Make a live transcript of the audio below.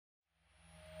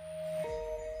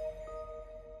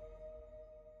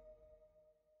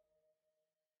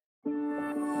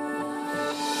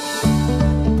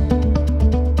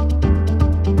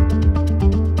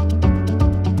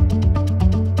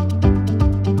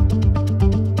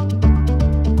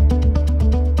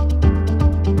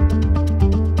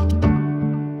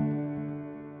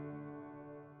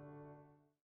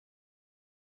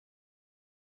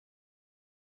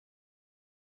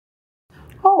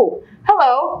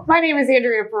My name is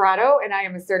Andrea Paratto, and I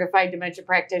am a certified dementia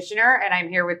practitioner, and I'm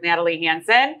here with Natalie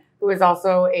Hanson, who is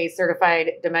also a certified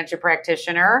dementia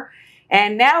practitioner.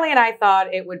 And Natalie and I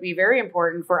thought it would be very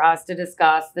important for us to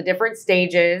discuss the different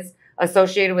stages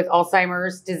associated with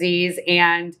Alzheimer's disease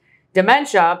and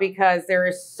dementia, because there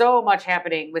is so much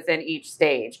happening within each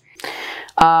stage.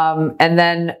 And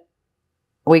then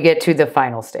we get to the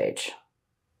final stage.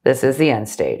 This is the end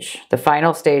stage. The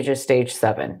final stage is stage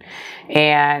 7.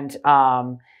 And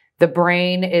the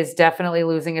brain is definitely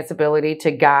losing its ability to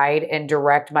guide and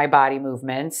direct my body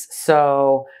movements.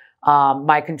 So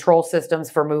my control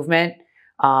systems for movement,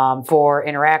 for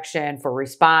interaction, for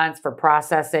response, for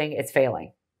processing, it's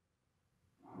failing.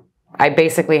 I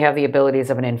basically have the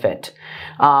abilities of an infant.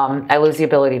 I lose the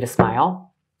ability to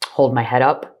smile, hold my head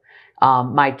up.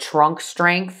 My trunk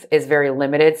strength is very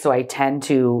limited, so I tend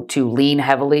to lean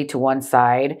heavily to one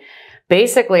side.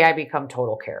 Basically, I become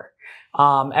total care.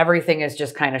 Everything is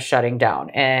just kind of shutting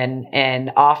down,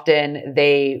 and often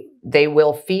they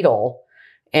will fetal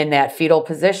in that fetal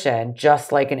position,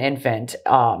 just like an infant,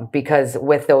 because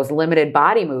with those limited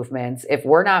body movements, if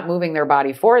we're not moving their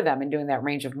body for them and doing that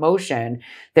range of motion,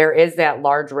 there is that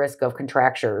large risk of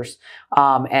contractures,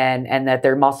 and that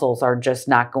their muscles are just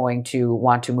not going to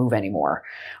want to move anymore.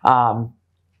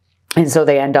 And so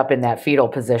they end up in that fetal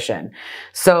position.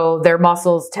 So their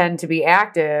muscles tend to be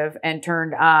active and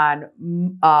turned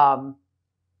off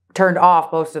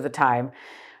most of the time.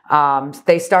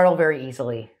 They startle very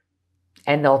easily.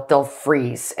 And they'll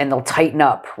freeze and they'll tighten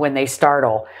up when they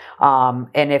startle.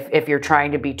 And if you're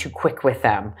trying to be too quick with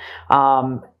them,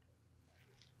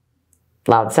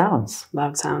 loud sounds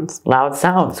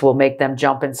will make them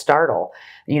jump and startle.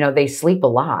 You know, they sleep a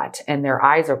lot and their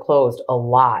eyes are closed a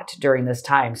lot during this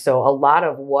time. So a lot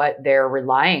of what they're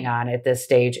relying on at this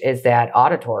stage is that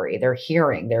auditory. They're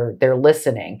hearing, they're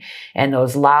listening, and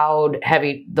those loud,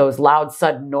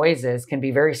 sudden noises can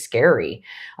be very scary.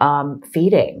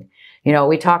 Feeding. You know,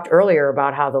 we talked earlier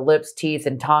about how the lips, teeth,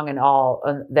 and tongue and all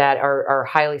that are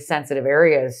highly sensitive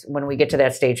areas when we get to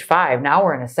that stage 5. Now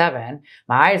we're in a 7.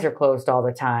 My eyes are closed all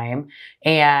the time.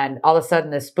 And all of a sudden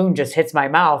this spoon just hits my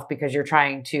mouth because you're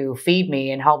trying to feed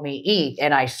me and help me eat.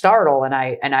 And I startle and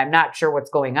I'm not sure what's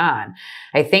going on.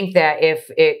 I think that if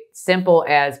it's simple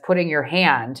as putting your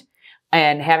hand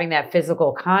and having that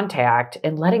physical contact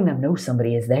and letting them know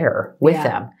somebody is there with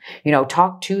them, you know,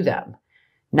 talk to them,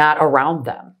 not around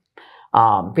them.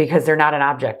 Because they're not an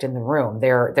object in the room.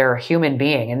 They're a human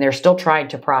being and they're still trying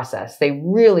to process. They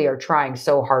really are trying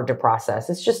so hard to process.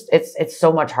 It's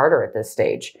so much harder at this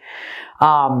stage.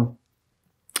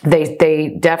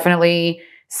 They definitely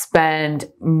spend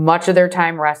much of their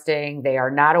time resting. They are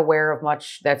not aware of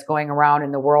much that's going around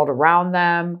in the world around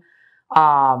them.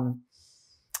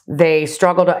 They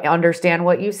struggle to understand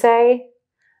what you say.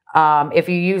 If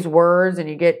you use words and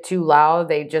you get too loud,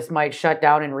 they just might shut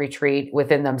down and retreat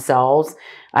within themselves.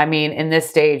 I mean, in this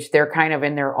stage, they're kind of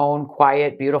in their own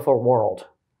quiet, beautiful world,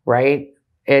 right?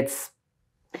 They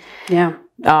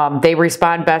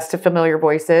respond best to familiar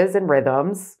voices and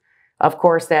rhythms. Of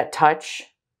course, that touch,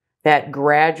 that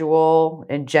gradual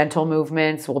and gentle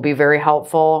movements will be very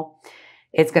helpful.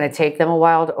 It's going to take them a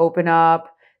while to open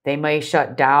up. They may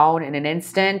shut down in an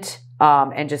instant.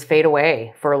 And just fade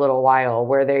away for a little while,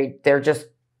 where they're just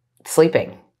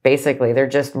sleeping. Basically, they're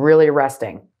just really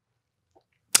resting.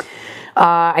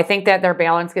 I think that their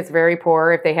balance gets very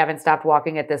poor if they haven't stopped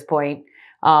walking at this point.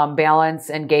 Balance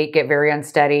and gait get very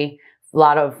unsteady. A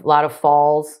lot of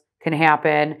falls can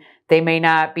happen. They may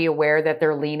not be aware that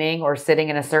they're leaning or sitting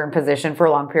in a certain position for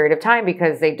a long period of time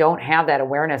because they don't have that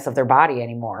awareness of their body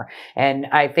anymore. And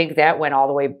I think that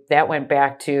went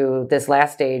back to this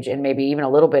last stage and maybe even a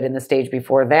little bit in the stage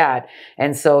before that.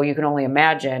 And so you can only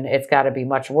imagine it's got to be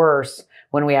much worse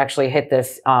when we actually hit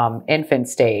this infant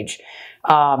stage.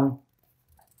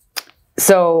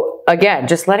 So again,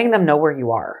 just letting them know where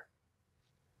you are.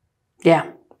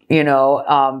 Yeah. You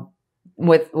know,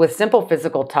 with simple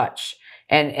physical touch.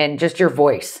 And just your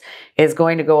voice is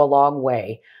going to go a long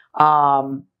way.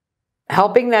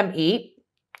 Helping them eat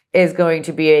is going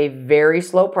to be a very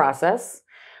slow process.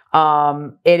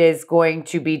 It is going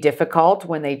to be difficult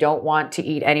when they don't want to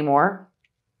eat anymore.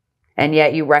 And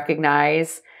yet you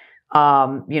recognize,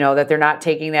 that they're not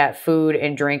taking that food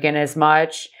and drink in as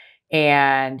much.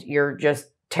 And you're just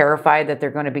terrified that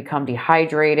they're going to become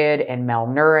dehydrated and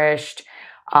malnourished.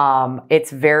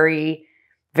 It's very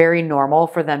very normal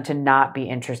for them to not be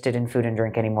interested in food and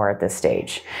drink anymore at this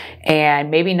stage.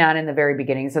 And maybe not in the very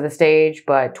beginnings of the stage,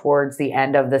 but towards the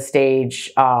end of the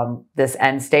stage, this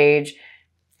end stage,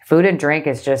 food and drink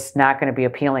is just not going to be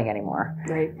appealing anymore.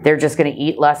 Right. They're just going to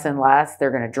eat less and less.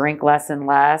 They're going to drink less and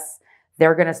less.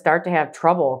 they're going to start to have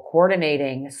trouble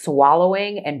coordinating,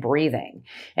 swallowing, and breathing.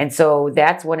 And so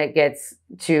that's when it gets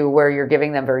to where you're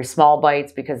giving them very small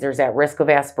bites, because there's that risk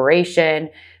of aspiration,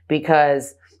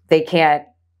 because they can't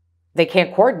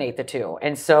coordinate the two.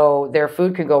 And so their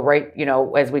food can go right,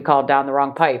 as we call it, down the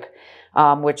wrong pipe,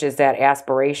 which is that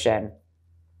aspiration.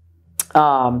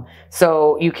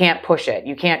 So you can't push it.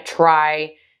 You can't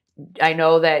try. I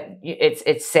know that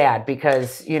it's sad,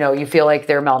 because, you feel like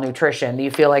they're malnutrition. You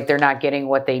feel like they're not getting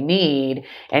what they need.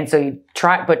 And so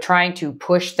trying to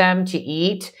push them to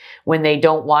eat when they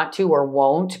don't want to or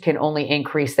won't can only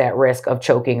increase that risk of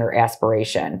choking or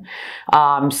aspiration.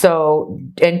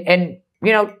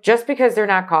 Just because they're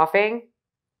not coughing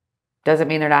doesn't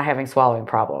mean they're not having swallowing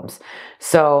problems.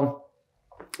 So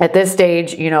at this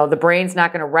stage, the brain's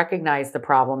not going to recognize the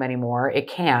problem anymore. It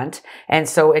can't. And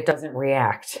so it doesn't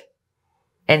react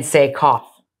and say cough.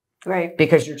 Right.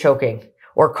 Because you're choking,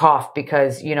 or cough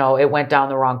because, it went down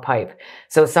the wrong pipe.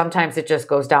 So sometimes it just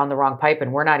goes down the wrong pipe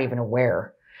and we're not even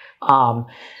aware.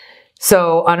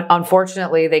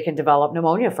 Unfortunately, they can develop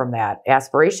pneumonia from that,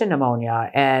 aspiration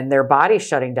pneumonia, and their body's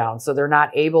shutting down. So they're not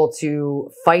able to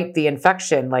fight the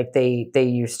infection like they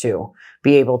used to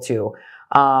be able to.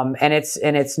 And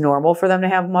it's normal for them to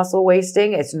have muscle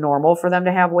wasting. It's normal for them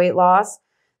to have weight loss.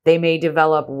 They may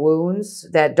develop wounds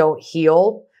that don't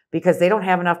heal because they don't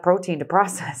have enough protein to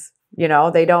process. They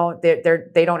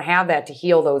don't have that to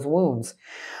heal those wounds.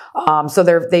 So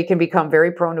they can become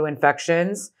very prone to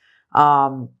infections.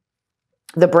 The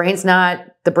brain's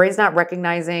not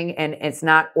recognizing, and it's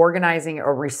not organizing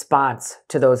a response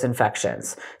to those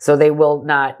infections. So they will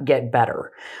not get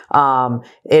better.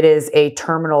 It is a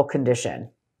terminal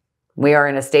condition. We are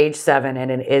in a stage 7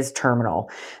 and it is terminal.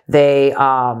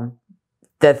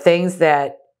 The things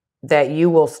that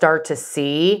you will start to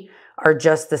see are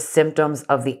just the symptoms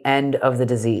of the end of the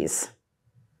disease.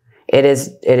 It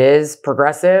is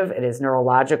progressive. It is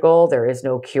neurological. There is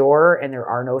no cure and there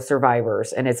are no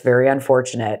survivors, and it's very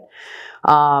unfortunate.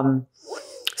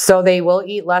 So they will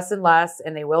eat less and less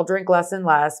and they will drink less and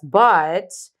less.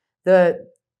 But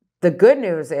the good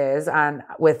news is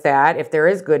with that, if there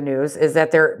is good news, is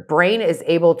that their brain is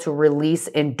able to release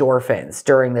endorphins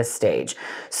during this stage.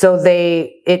 So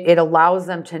it allows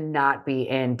them to not be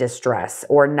in distress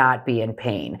or not be in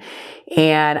pain.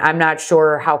 And I'm not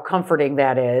sure how comforting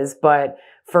that is, but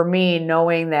for me,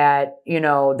 knowing that,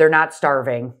 they're not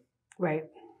starving. Right.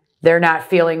 They're not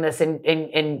feeling this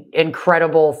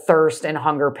incredible thirst and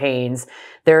hunger pains.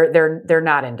 They're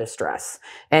not in distress.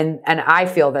 And I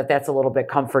feel that that's a little bit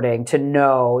comforting to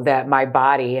know that my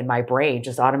body and my brain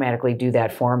just automatically do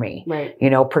that for me. Right.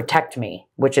 Protect me,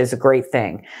 which is a great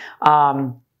thing.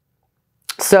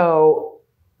 So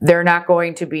they're not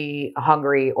going to be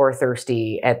hungry or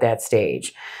thirsty at that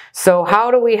stage. So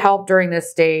how do we help during this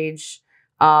stage?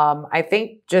 I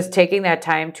think just taking that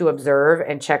time to observe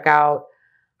and check out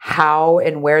how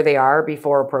and where they are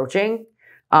before approaching.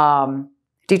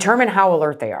 Determine how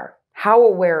alert they are. How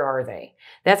aware are they?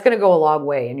 That's going to go a long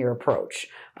way in your approach.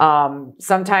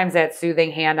 Sometimes that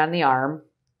soothing hand on the arm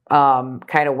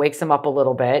kind of wakes them up a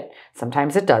little bit.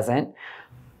 Sometimes it doesn't.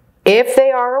 If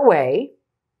they are away,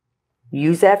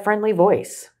 use that friendly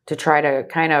voice to try to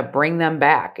kind of bring them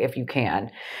back if you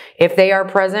can. If they are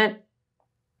present,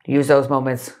 use those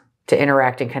moments to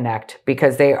interact and connect,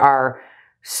 because they are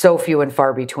so few and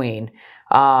far between.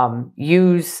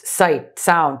 Use sight,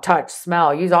 sound, touch,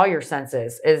 smell, use all your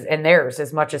senses and theirs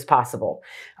as much as possible.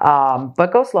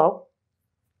 But go slow.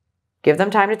 Give them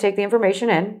time to take the information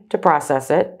in, to process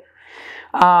it.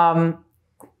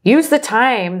 Use the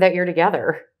time that you're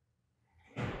together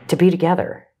to be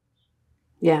together.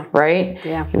 Yeah. Right?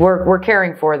 Yeah. We're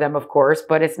caring for them, of course,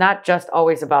 but it's not just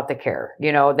always about the care.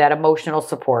 That emotional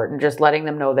support and just letting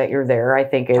them know that you're there, I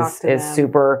think is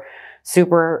super,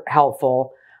 super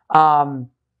helpful.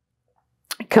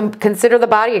 Consider the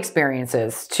body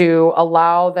experiences to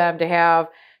allow them to have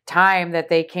time that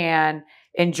they can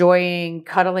enjoying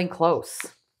cuddling close,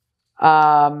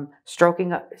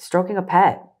 stroking a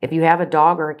pet. If you have a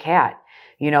dog or a cat,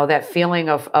 that feeling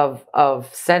of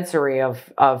sensory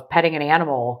of petting an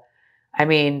animal. I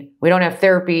mean, we don't have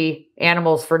therapy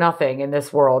animals for nothing in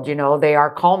this world. They are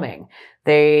calming.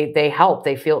 They help.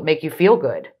 They make you feel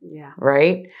good. Yeah.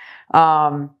 Right.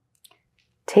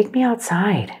 Take me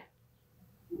outside.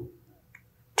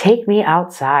 Take me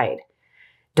outside.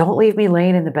 Don't leave me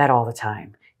laying in the bed all the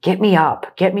time. Get me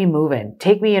up. Get me moving.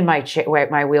 Take me in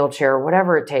my wheelchair,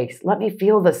 whatever it takes. Let me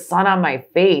feel the sun on my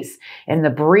face and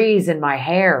the breeze in my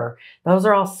hair. Those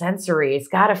are all sensory. It's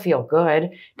got to feel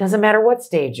good. Doesn't matter what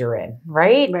stage you're in,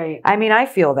 right? Right. I mean, I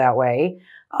feel that way.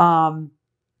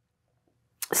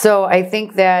 So I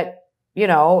think that you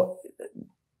know,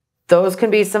 those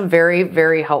can be some very,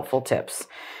 very helpful tips,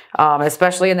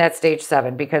 especially in that stage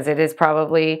 7, because it is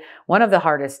probably one of the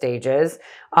hardest stages.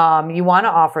 You want to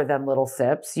offer them little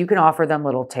sips. You can offer them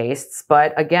little tastes,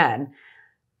 but again,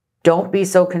 don't be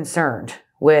so concerned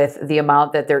with the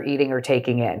amount that they're eating or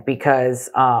taking in, because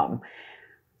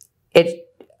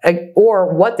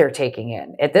or what they're taking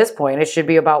in. At this point, it should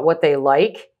be about what they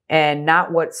like and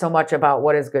not so much about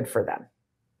what is good for them.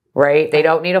 Right? They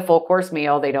don't need a full course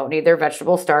meal. They don't need their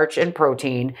vegetable starch and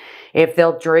protein. If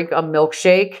they'll drink a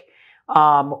milkshake,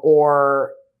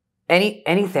 or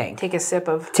anything, Take a sip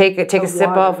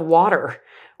of water,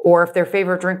 or if their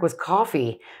favorite drink was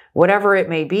coffee, whatever it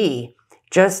may be,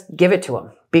 just give it to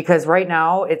them, because right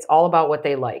now it's all about what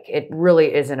they like. It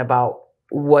really isn't about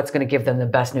what's going to give them the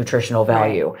best nutritional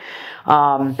value.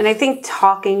 Right. And I think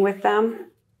talking with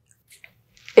them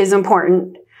is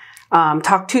important.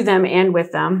 Talk to them and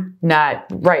with them. Not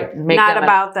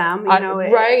about them. You know,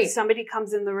 right. If somebody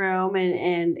comes in the room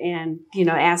and you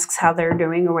know, asks how they're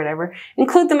doing or whatever,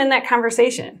 include them in that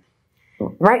conversation.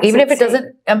 Right. Even if it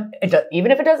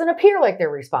doesn't appear like they're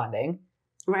responding.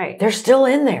 Right. They're still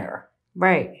in there.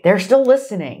 Right. They're still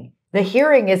listening. The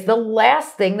hearing is the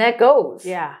last thing that goes.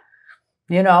 Yeah.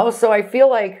 You know, so I feel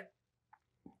like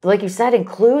you said,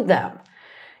 include them.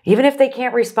 Even if they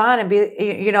can't respond and be,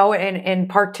 you know, and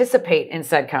participate in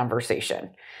said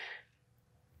conversation.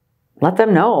 Let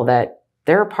them know that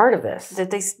they're a part of this.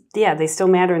 That they still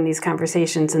matter in these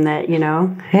conversations, and that, you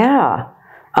know. Yeah.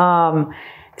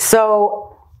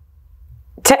 So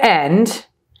to end,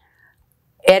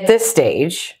 at this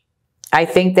stage, I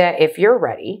think that if you're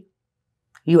ready,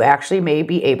 you actually may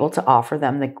be able to offer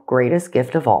them the greatest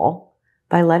gift of all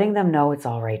by letting them know it's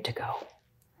all right to go.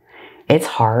 It's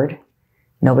hard.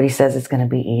 Nobody says it's going to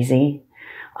be easy.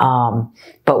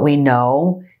 But we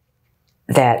know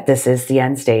that this is the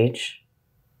end stage.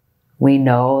 We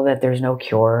know that there's no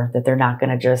cure, that they're not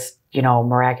going to just, you know,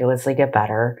 miraculously get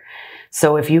better.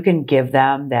 So if you can give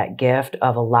them that gift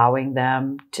of allowing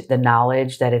them the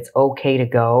knowledge that it's okay to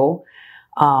go,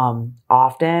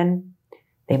 often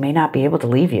they may not be able to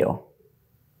leave you.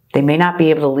 They may not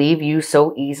be able to leave you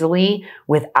so easily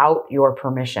without your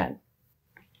permission.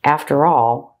 After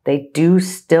all, they do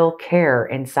still care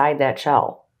inside that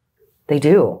shell. They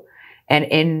do. And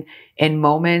in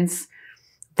moments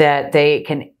that they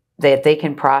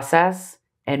can process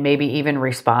and maybe even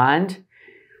respond,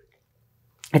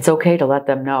 it's okay to let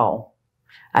them know.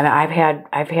 I mean,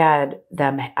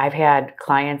 I've had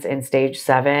clients in stage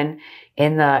 7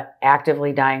 in the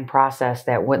actively dying process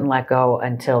that wouldn't let go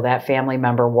until that family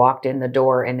member walked in the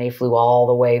door, and they flew all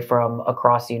the way from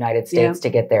across the United States to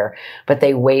get there. But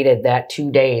they waited that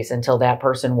 2 days until that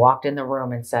person walked in the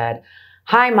room and said,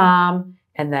 "Hi, Mom."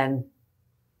 And then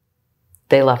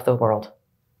they left the world.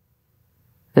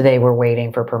 They were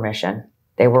waiting for permission.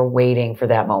 They were waiting for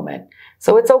that moment.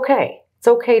 So it's okay. It's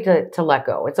okay to let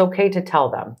go. It's okay to tell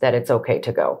them that it's okay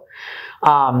to go.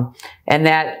 And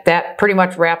that pretty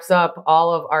much wraps up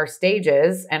all of our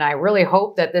stages. And I really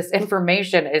hope that this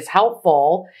information is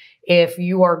helpful if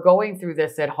you are going through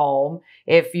this at home.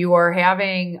 If you are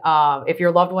having, if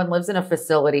your loved one lives in a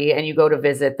facility and you go to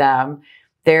visit them,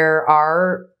 there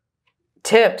are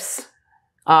tips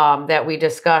that we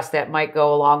discussed that might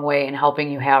go a long way in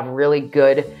helping you have really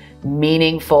good,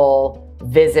 meaningful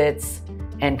visits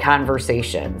and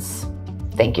conversations.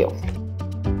 Thank you.